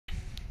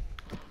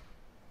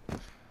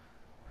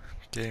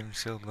Game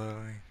still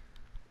loading.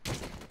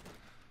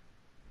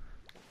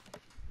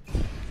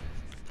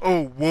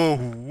 Oh, whoa,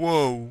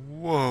 whoa,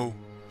 whoa.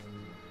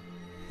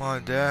 Come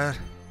on, Dad.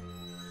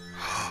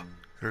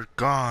 They're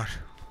gone.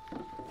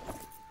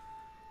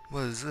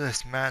 What is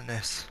this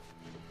madness?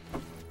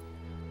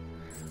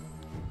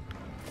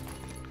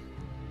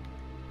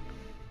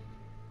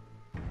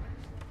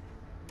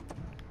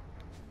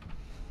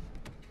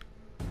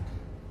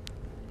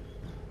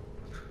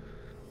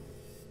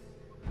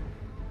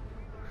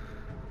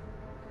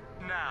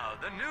 Now,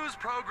 the news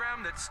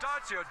program that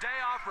starts your day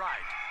off right.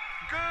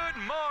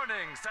 Good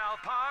morning, South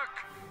Park.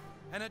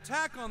 An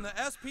attack on the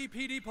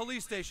SPPD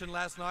police station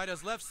last night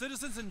has left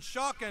citizens in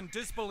shock and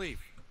disbelief.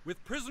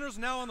 With prisoners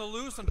now on the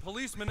loose and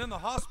policemen in the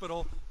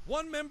hospital,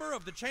 one member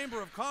of the Chamber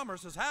of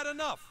Commerce has had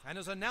enough and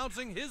is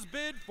announcing his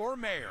bid for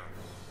mayor.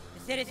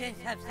 The citizens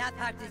of South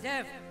Park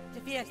deserve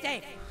to feel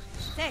safe.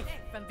 Safe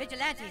from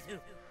vigilantes who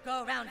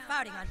go around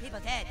farting on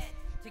people's heads.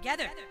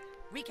 Together,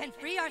 we can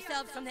free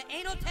ourselves from the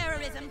anal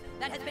terrorism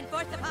that has been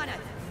forced upon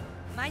us.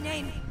 My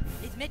name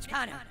is Mitch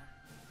Connor,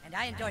 and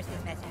I endorse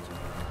this message.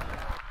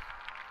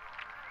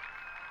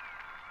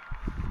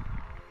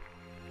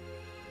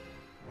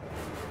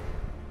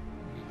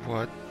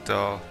 What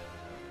the?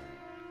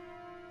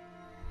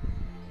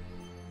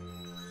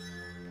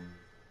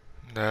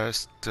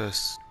 That's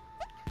just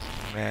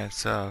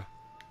messed up.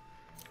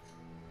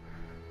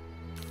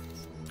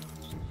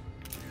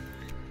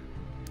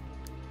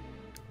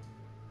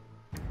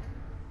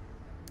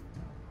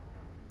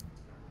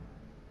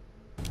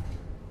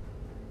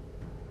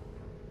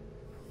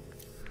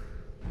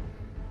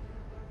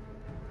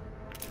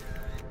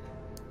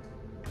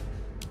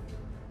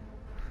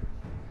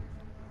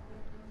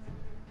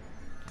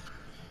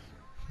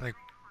 Like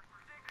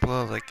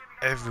blood like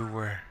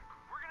everywhere.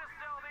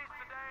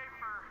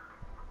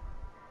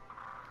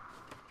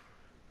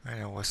 I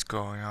know what's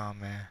going on,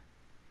 man.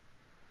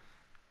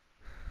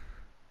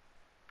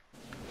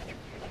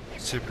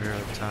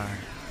 Superhero time.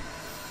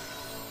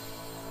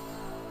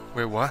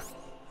 Wait, what?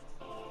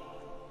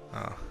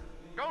 Oh.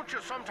 Don't you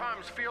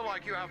sometimes feel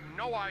like you have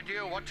no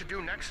idea what to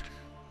do next?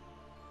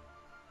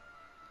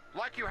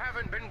 Like you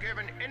haven't been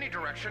given any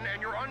direction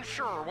and you're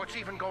unsure what's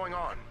even going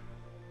on?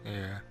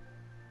 Yeah.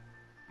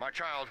 My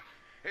child,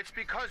 it's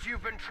because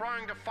you've been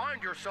trying to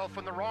find yourself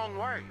in the wrong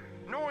way.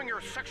 Knowing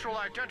your sexual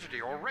identity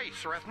or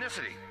race or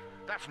ethnicity,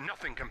 that's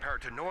nothing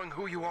compared to knowing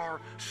who you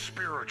are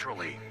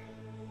spiritually.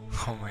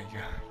 Oh my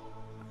god.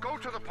 Go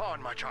to the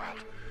pond, my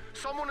child.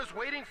 Someone is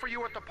waiting for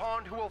you at the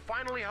pond who will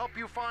finally help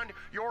you find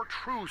your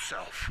true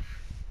self.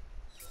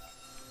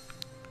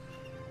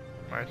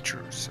 My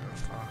true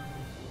self, huh?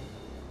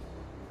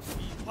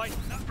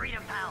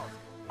 Freedom Pals.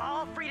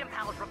 All Freedom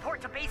Pals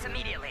report to base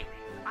immediately.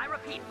 I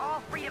repeat,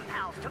 all Freedom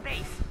Pals to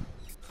base.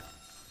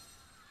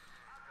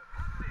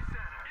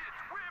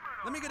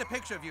 Let me get a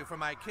picture of you for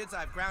my Kids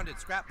I've Grounded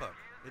scrapbook.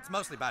 It's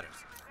mostly Butters.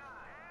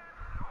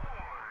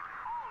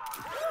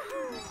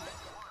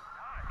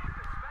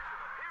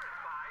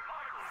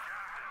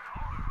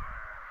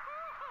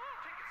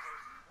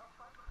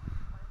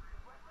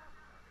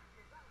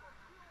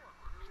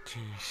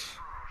 Jeez.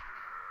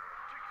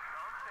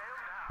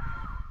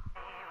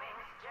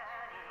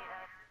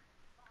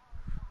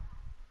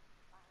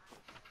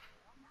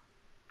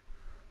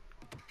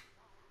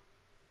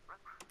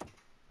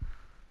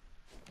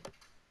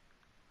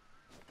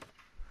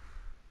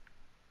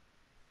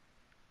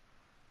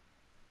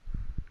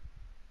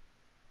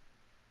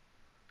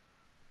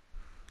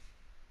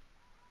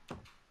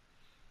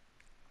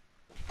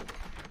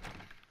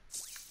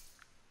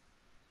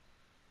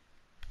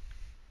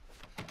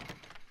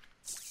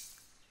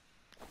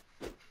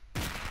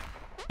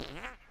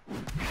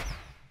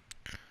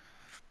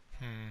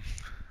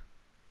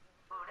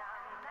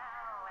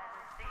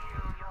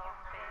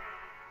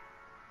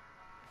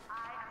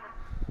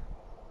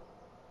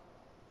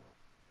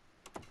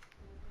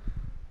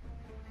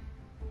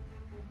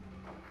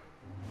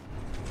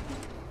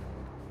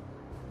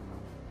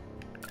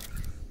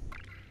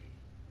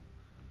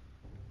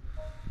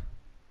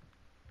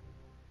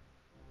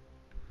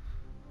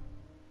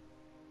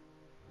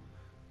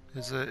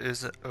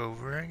 Is it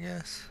over, I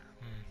guess?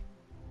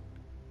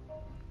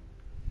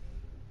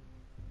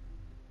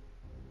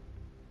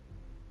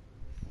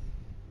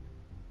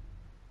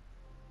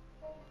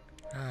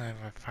 I don't know if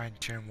I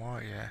find Jim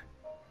Walt yet.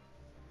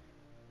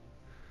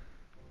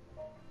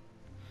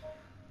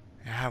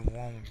 I have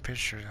one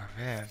picture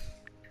of him.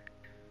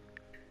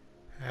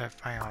 I didn't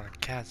find all the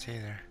cats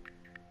either.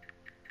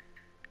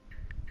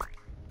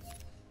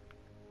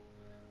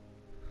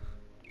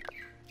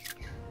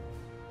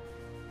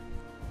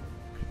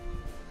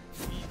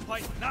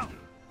 Fight now!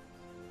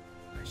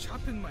 I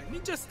sharpened my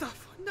ninja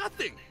stuff for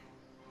nothing!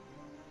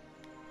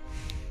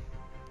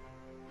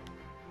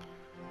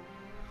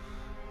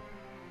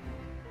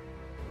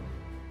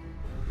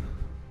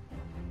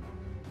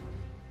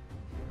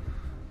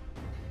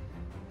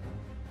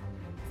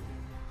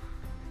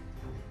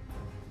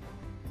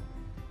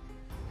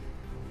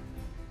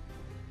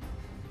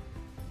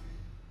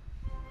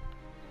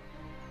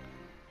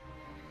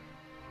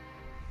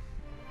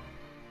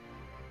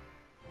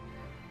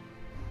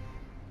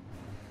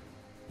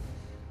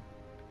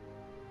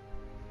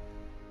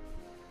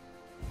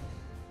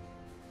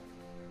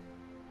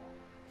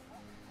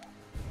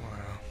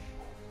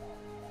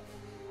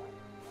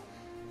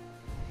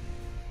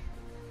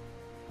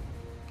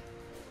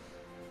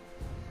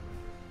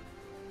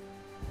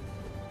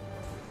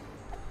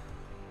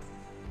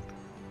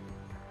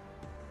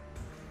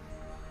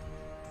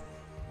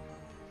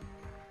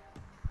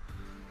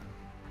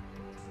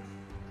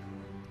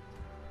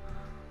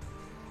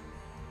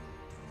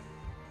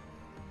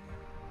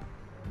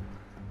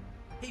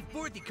 Hey,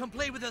 Forthy, come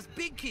play with us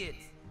big kids.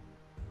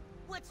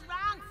 What's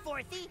wrong,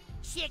 Forthy?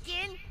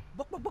 Chicken?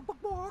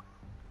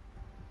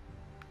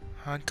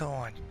 I don't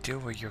want to deal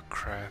with your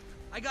crap.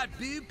 I got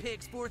boob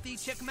pics,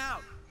 Forthy. Check them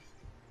out.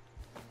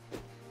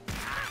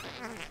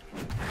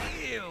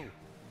 Ew.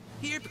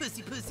 Here,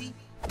 pussy pussy.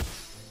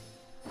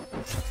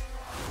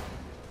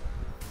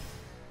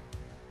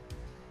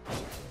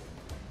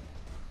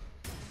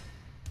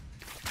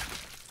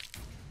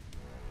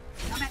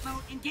 Combat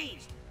mode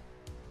engaged.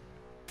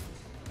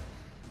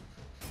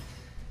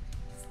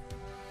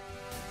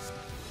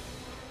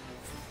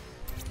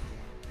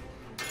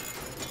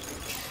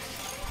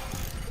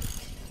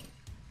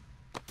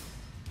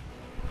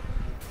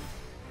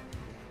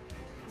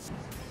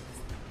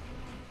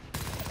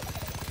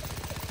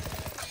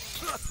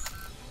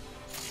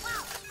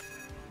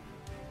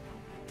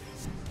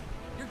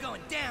 You're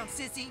going down,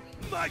 sissy.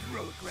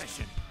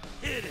 Microaggression.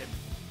 Hit him.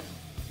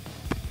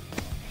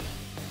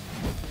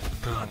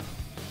 Boom.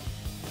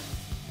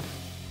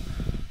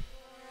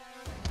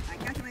 I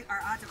calculate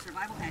our odds of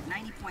survival at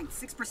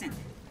 90.6%.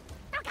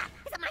 Oh god,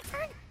 is it my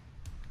turn?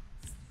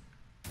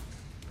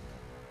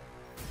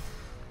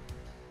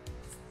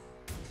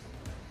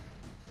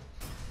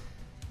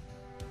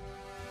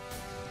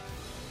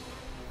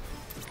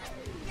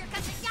 Here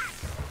comes the shot!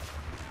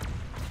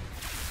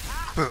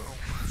 Boom.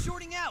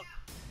 Shorting out.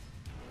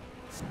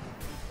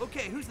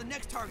 Okay, who's the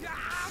next target?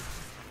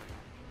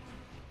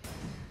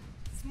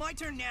 It's my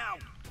turn now.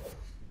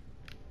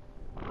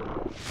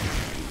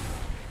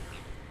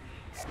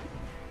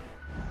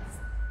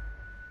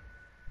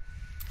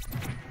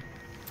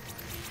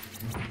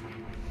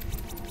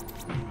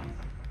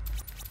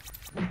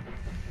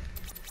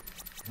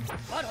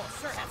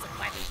 Butthole sure has some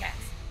wily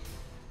cats.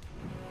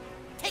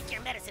 Take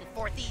your medicine,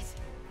 Forthies.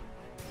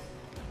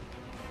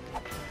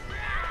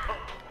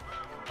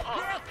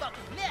 You're a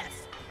fucking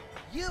mess.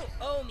 You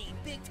owe me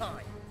big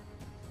time.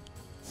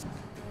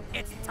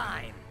 It's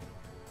time.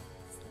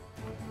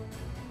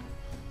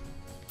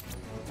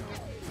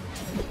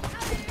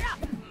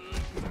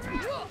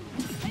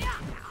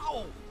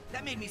 Ow!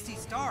 That made me see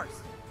stars.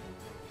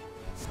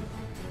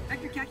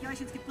 Vector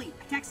calculations complete.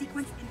 Attack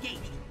sequence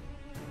engaged.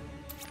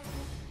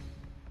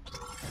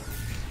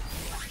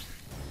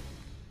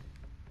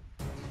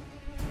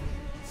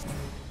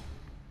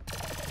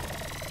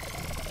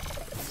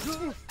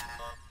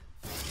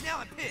 Now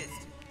I'm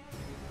pissed.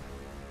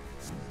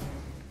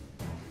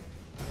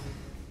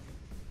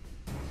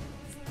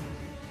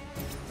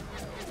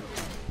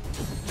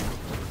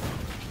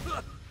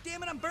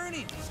 Damn it, I'm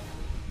burning.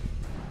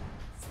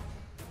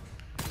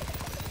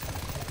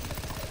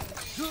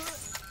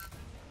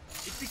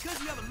 It's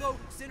because you have a low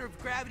center of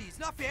gravity. It's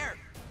not fair.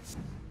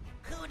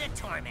 Coup de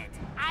torment.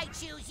 I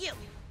choose you.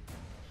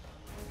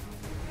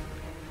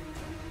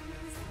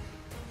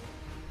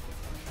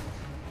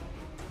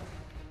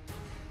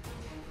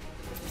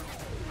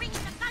 Bring in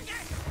the thunder.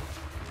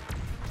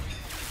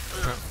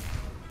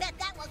 Bet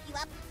that woke you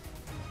up.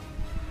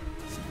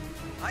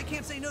 I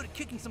can't say no to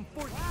kicking some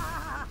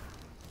Fortnite.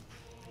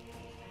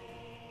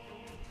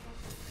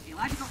 A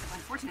logical but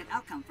unfortunate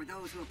outcome for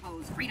those who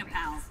oppose freedom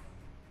pals.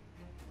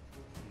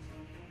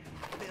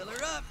 Fill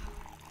her up.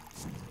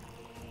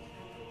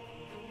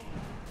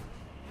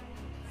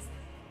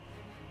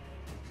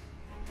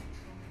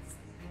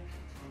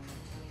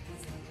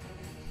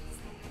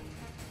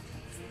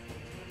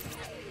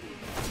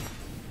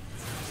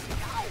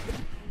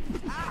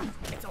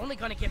 It's only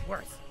gonna get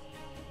worse.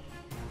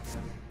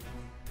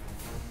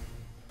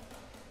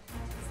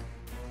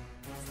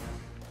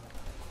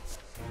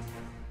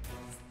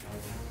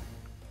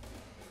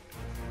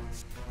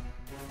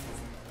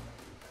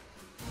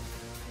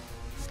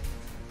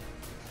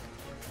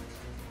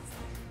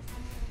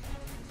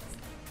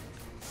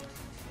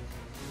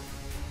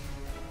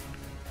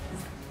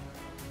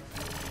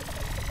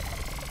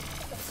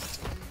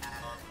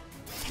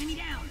 Enemy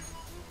down.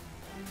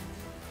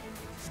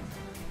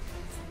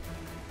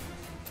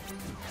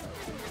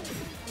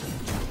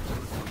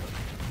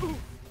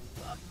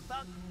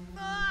 Fuck.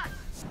 Ah!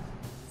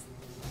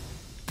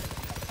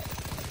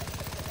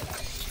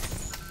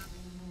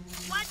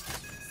 What?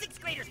 Sixth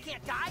graders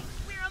can't die.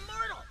 We're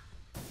immortal.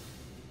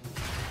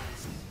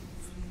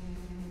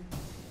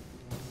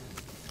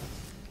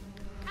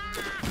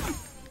 Ah!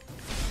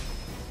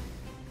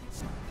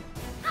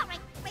 All right,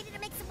 ready to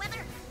make some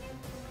weather?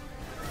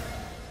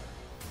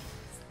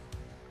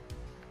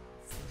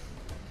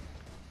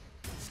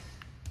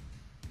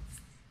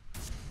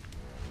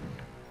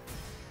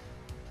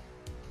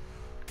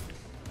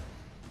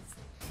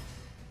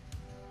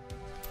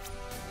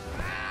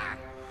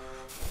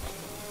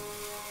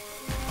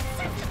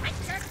 Serves my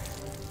turn.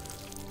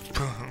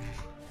 Boom.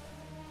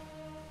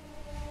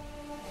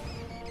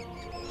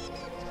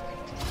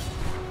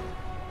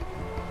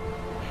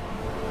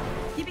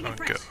 Keeping On it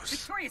fresh. goes.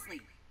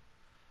 Victoriously.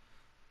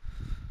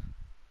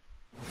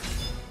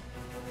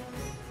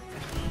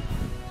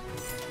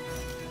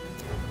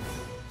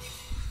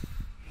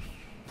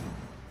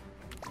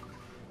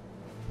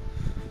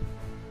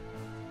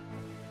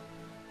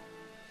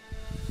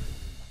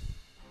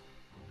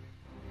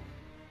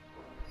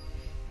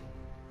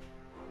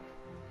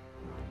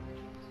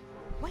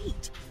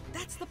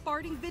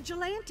 farting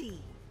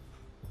vigilante.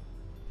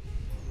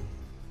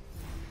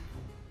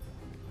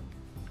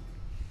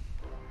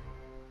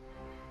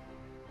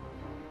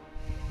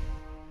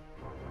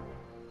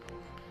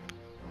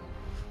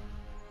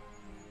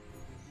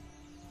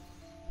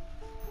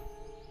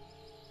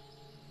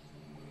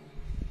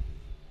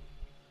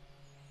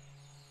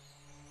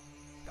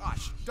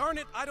 Gosh, darn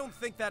it, I don't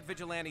think that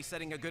vigilante's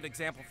setting a good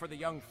example for the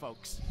young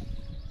folks.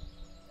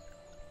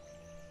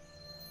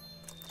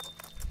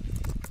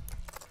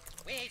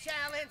 We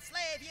shall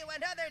enslave you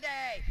another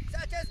day,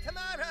 such as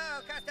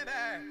tomorrow,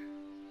 customer.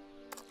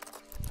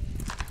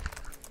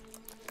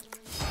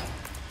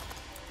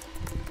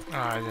 Oh,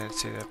 I didn't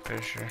see that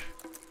picture.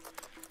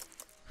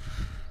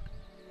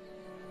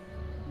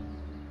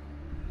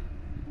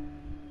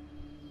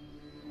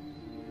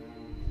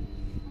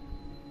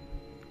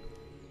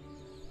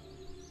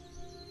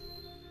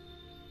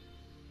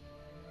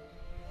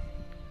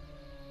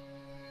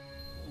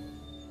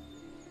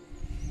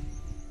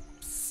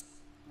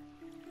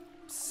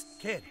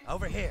 Kid,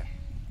 over here.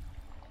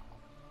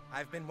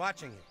 I've been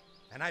watching you,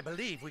 and I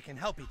believe we can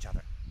help each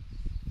other.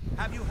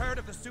 Have you heard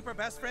of the Super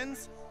Best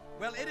Friends?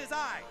 Well, it is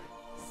I,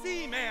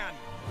 Seaman.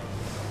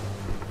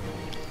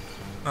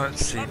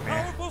 Let's see, A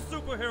man. powerful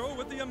superhero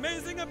with the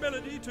amazing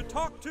ability to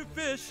talk to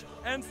fish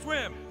and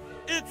swim.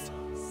 It's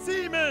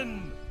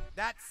Seaman!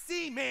 That's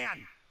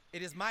Seaman.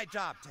 It is my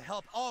job to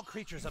help all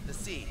creatures of the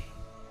sea.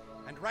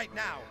 And right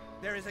now,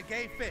 there is a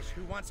gay fish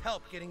who wants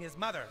help getting his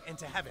mother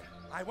into heaven.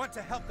 I want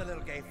to help the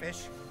little gay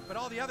fish, but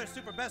all the other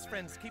Super Best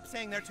Friends keep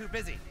saying they're too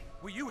busy.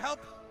 Will you help?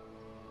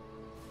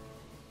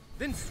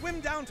 Then swim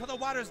down to the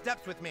water's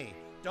depth with me.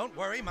 Don't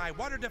worry, my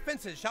water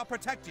defenses shall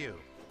protect you.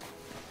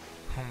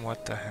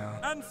 What the hell?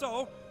 And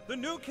so, the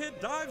new kid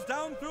dives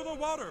down through the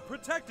water,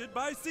 protected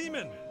by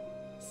Seaman.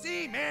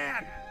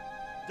 Seaman!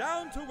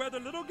 Down to where the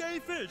little gay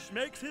fish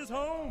makes his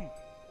home.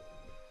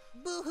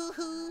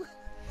 Boo-hoo-hoo.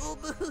 Oh,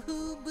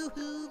 boo-hoo-hoo,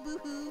 boo-hoo,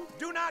 boo-hoo.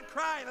 Do not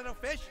cry, little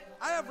fish.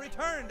 I have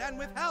returned and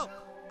with help.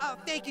 Oh,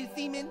 thank you,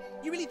 Seaman.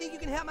 You really think you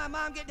can help my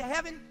mom get to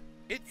heaven?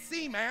 It's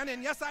Seaman,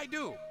 and yes, I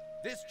do.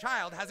 This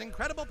child has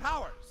incredible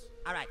powers.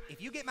 All right,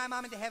 if you get my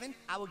mom into heaven,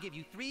 I will give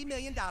you $3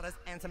 million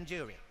and some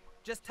jewelry.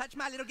 Just touch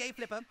my little gay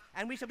flipper,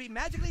 and we shall be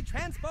magically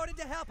transported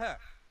to help her.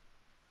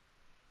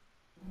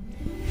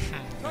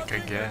 Touching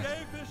the again.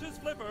 gay fish's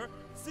flipper,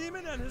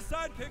 Seaman and his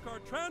sidekick are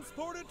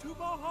transported to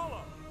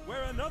Valhalla,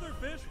 where another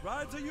fish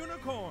rides a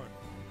unicorn.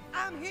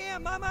 I'm here,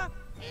 Mama.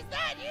 Is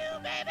that you,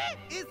 baby?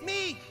 It's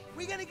me.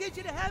 We're gonna get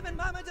you to heaven,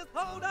 Mama. Just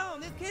hold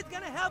on. This kid's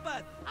gonna help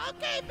us.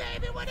 Okay,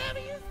 baby. Whatever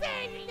you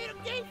say, you little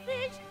gay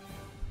fish.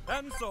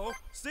 And so,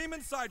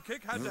 Seaman's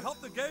sidekick had to help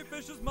the gay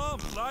fish's mom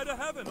fly to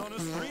heaven on a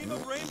stream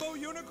of rainbow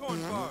unicorn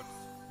farts.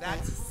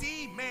 That's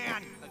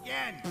Seaman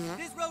again.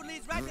 This road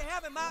leads right to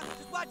heaven, Ma.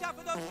 Just watch out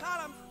for those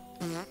columns.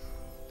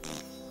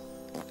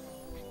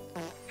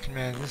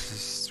 Man, this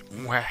is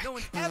whack. No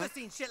one's ever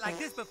seen shit like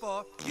this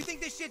before. You think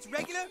this shit's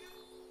regular?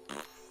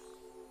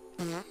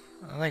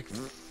 I like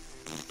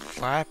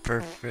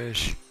flapper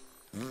fish.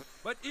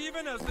 But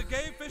even as the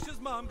gay fish's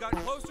mom got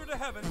closer to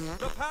heaven,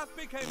 the path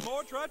became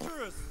more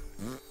treacherous.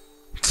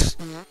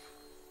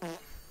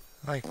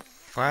 I like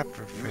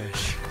flapper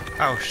fish.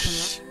 Oh,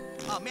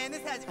 Oh man,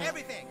 this has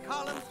everything.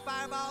 Columns,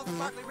 fireballs,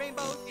 sparkly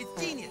rainbows.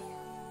 It's genius.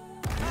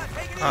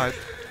 Take it easy.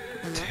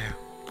 Damn.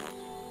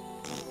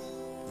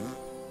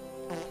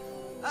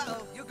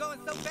 Uh-oh, you're going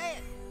so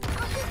fast.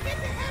 I'll just get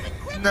to heaven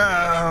quick.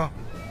 No.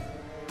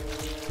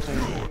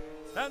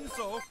 And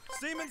so,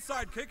 Seaman's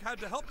sidekick had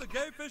to help the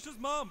gay fish's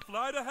mom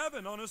fly to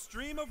heaven on a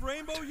stream of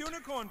rainbow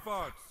unicorn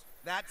farts.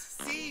 That's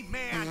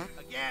Seaman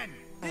again.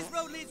 This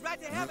road leads right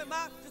to heaven,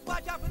 Ma. Just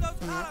watch out for those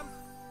columns.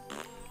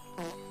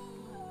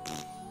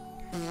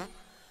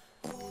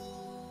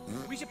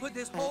 We should put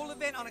this whole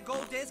event on a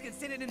gold disc and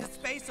send it into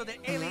space so that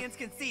aliens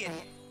can see it.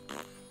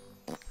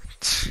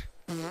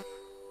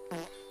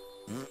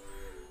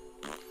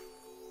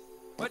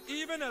 But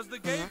even as the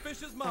gay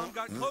fish's mom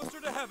got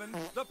closer to heaven,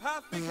 the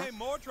path became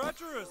more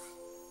treacherous.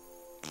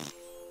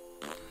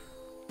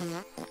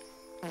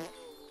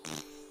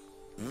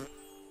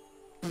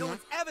 No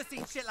one's ever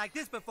seen shit like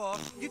this before.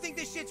 You think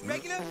this shit's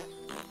regular?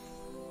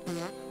 You're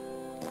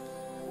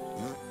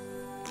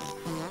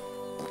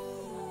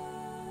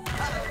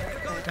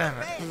going Damn so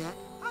it. fast.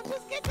 I'll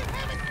just get to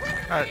heaven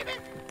quick, baby.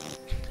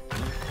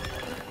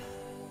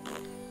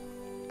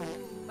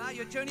 Ma,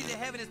 your journey to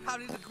heaven is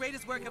probably the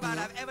greatest work of art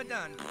I've ever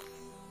done.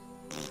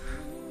 The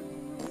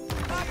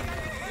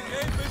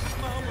gay fish's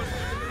mom was...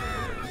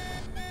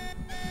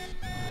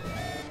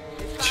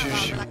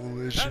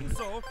 And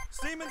so,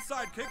 Seaman's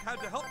sidekick had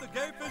to help the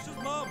gay fish's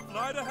mom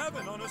fly to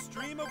heaven on a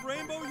stream of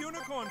rainbow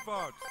unicorn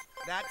farts.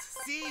 That's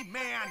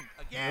Seaman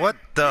again. What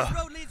the? This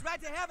road leads right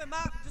to heaven,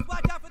 Ma. Just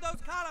watch out for those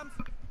columns.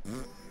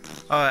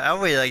 Oh, I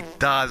really like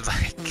dodge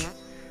like.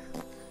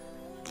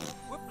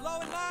 We're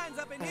blowing lines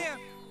up in here.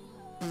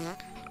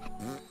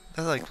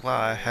 That's like a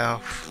lot of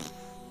health.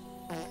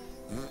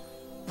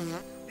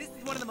 This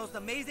is one of the most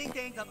amazing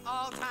things of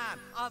all time.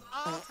 Of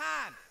all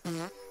time.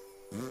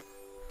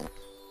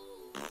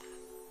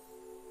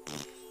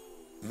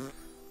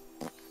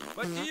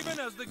 But even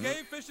as the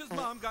gay fish's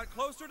mom got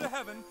closer to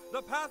heaven,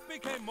 the path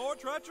became more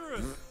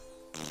treacherous.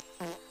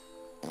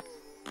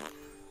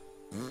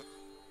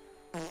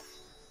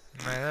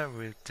 Man, that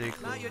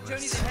ridiculous. Now your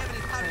journey to heaven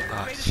is probably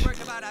the greatest work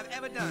of art I've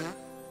ever done.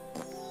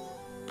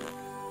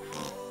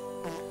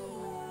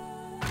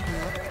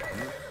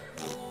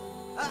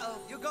 Uh-oh,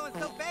 you're going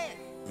so fast.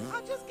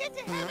 I'll just get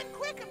to heaven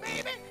quicker,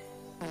 baby.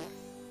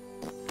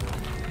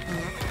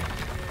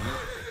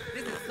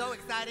 This is so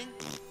exciting.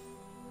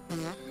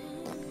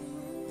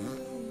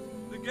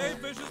 The gay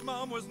fish's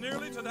mom was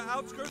nearly to the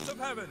outskirts of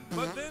heaven,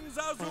 but then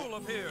Zazul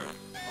appeared.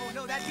 Oh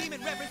no, that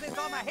demon represents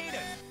all my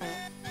haters.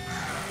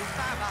 These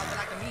fireballs are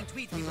like the mean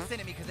tweets people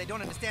sending me because they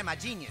don't understand my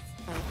genius.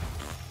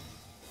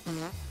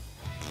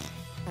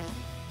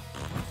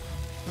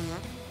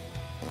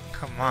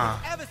 Come on.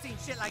 Ever seen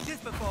shit like this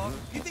before?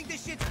 You think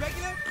this shit's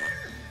regular?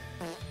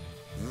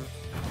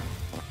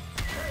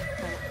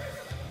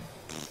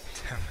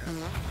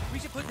 We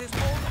should put this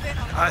whole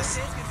event on a I disc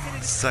and send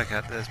it. suck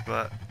at this,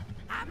 but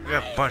we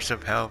have a bunch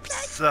of help,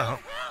 so. Help,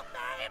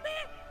 baby!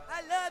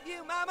 I love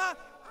you, Mama.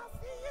 I'll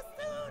see you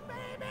soon,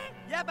 baby.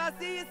 Yep, I'll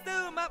see you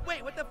soon, Ma.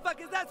 Wait, what the fuck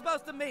is that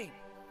supposed to mean?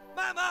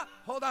 Mama!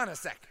 Hold on a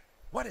sec.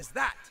 What is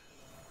that?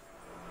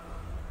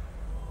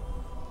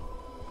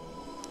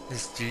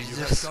 Is You have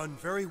Jesus? done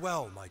very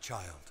well, my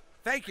child.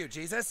 Thank you,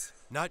 Jesus.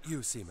 Not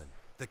you, Seaman.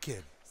 The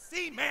kid.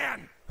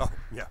 Seaman! Oh,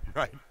 yeah,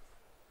 right.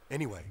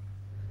 Anyway,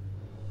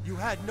 you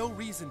had no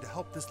reason to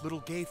help this little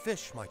gay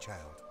fish, my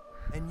child.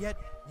 And yet,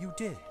 you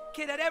did.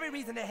 Kid had every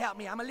reason to help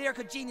me. I'm a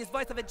lyrical genius,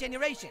 voice of a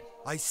generation.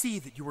 I see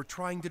that you were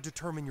trying to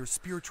determine your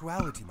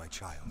spirituality, my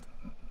child.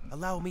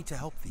 Allow me to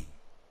help thee.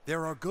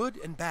 There are good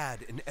and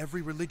bad in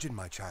every religion,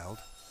 my child.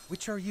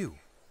 Which are you?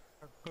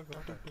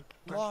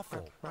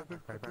 Lawful.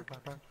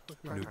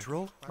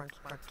 Neutral.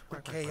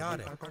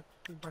 Chaotic.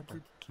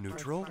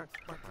 Neutral.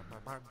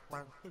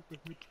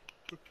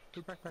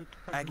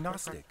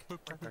 Agnostic.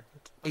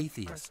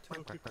 Atheist.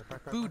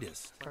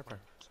 Buddhist.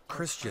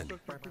 Christian.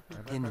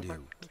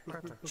 Hindu.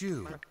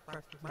 Jew.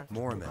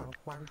 Mormon.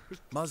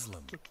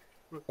 Muslim.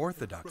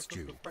 Orthodox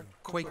Jew,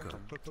 Quaker,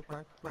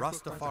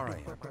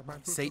 Rastafarian,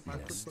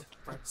 Satanist,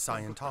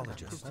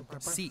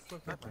 Scientologist, Sikh,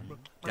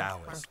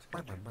 Taoist,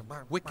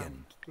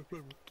 Wiccan,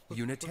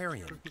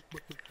 Unitarian,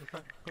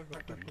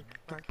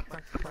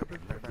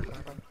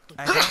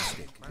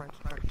 Agnostic,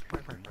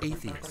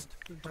 Atheist,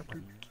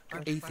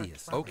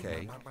 Atheist.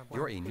 Okay,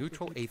 you're a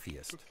neutral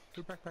atheist.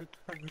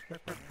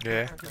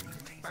 Yeah.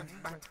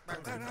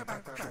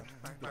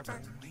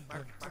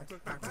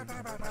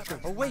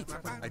 Oh wait,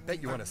 I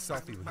bet you want a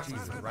selfie with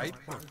Jesus, right?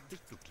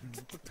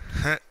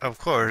 Of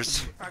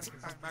course.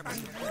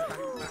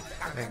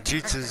 And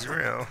Jesus is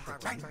real.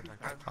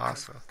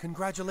 Awesome.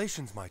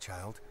 Congratulations, my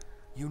child.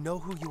 You know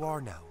who you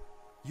are now.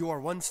 You are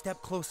one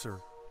step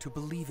closer to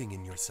believing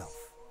in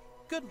yourself.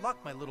 Good luck,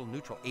 my little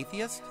neutral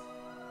atheist.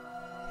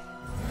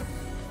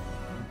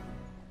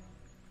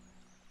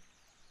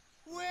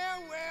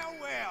 Well, well,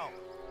 well.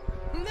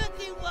 Look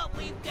at what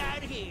we've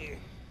got here.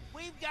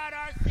 We've got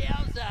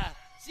ourselves a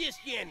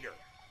cisgender,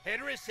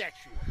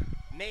 heterosexual,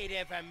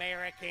 Native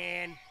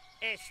American,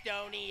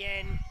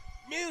 Estonian,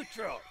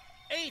 neutral,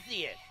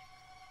 atheist.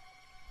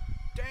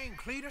 Dang,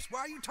 Cletus,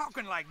 why are you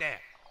talking like that?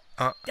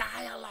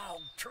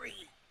 Dialogue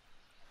tree.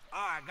 Oh,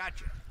 I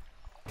got you.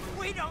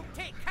 We don't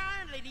take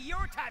kindly to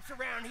your types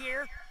around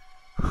here.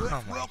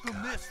 Oh my Welcome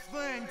God. this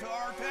thing to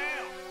our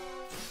town.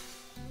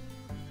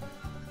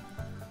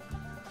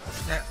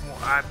 Well,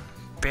 I've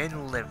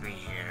been living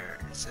here,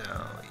 so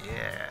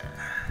yeah.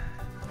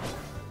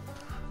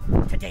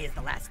 Today is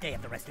the last day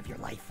of the rest of your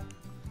life.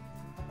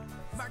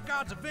 My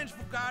God's a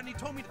vengeful God, and he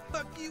told me to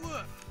fuck you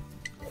up.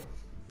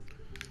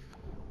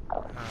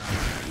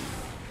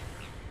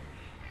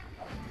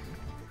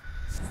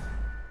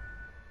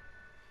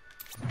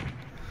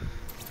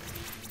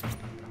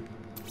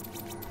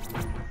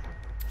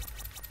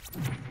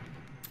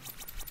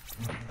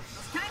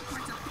 Time for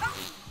some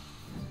post.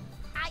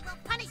 I will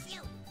punish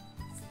you.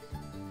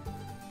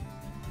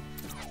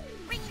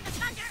 Bring the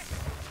thunder.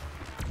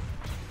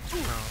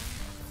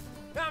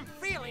 I'm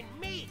feeling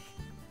meek.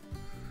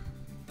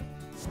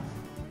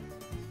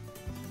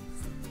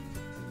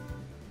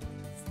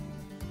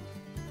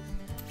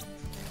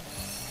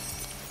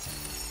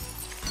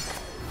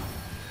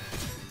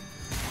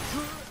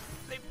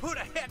 They put a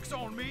hex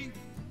on me.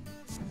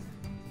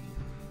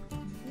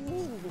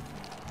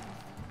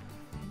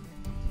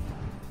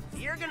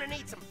 You're gonna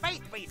need some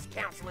faith-based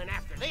counseling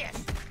after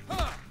this.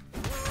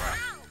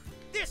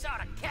 This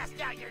ought to cast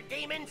out your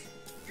demons.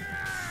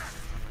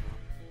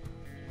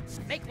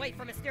 Make way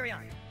for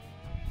Mysterion.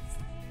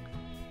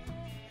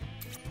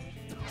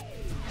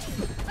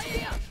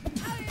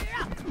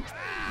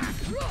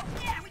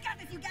 Yeah, we got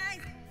this, you guys.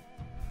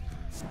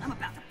 I'm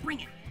about to bring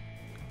it.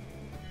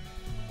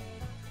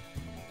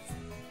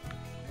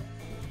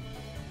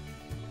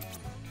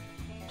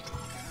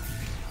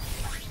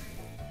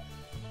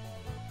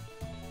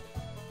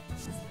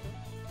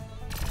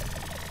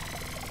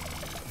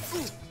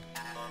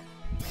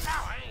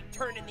 Now I ain't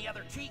turning the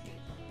other cheek.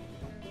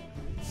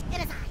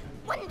 It is I,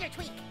 Wonder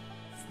Tweak.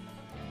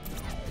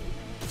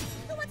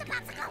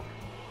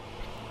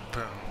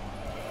 Boom.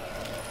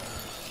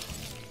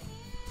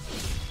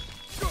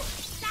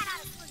 That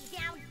ought to slow you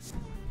down.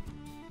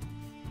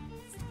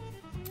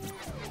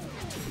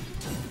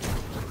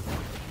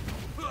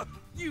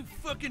 You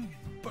fucking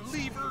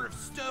believer of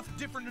stuff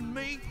different than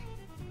me?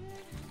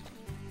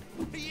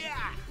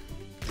 Yeah!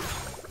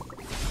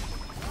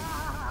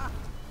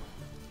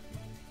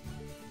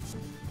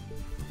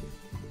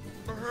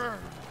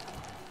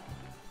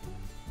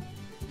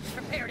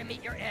 Prepare to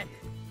meet your end.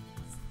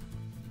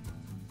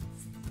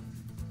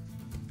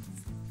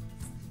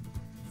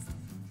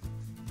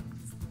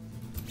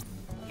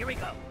 Here we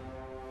go.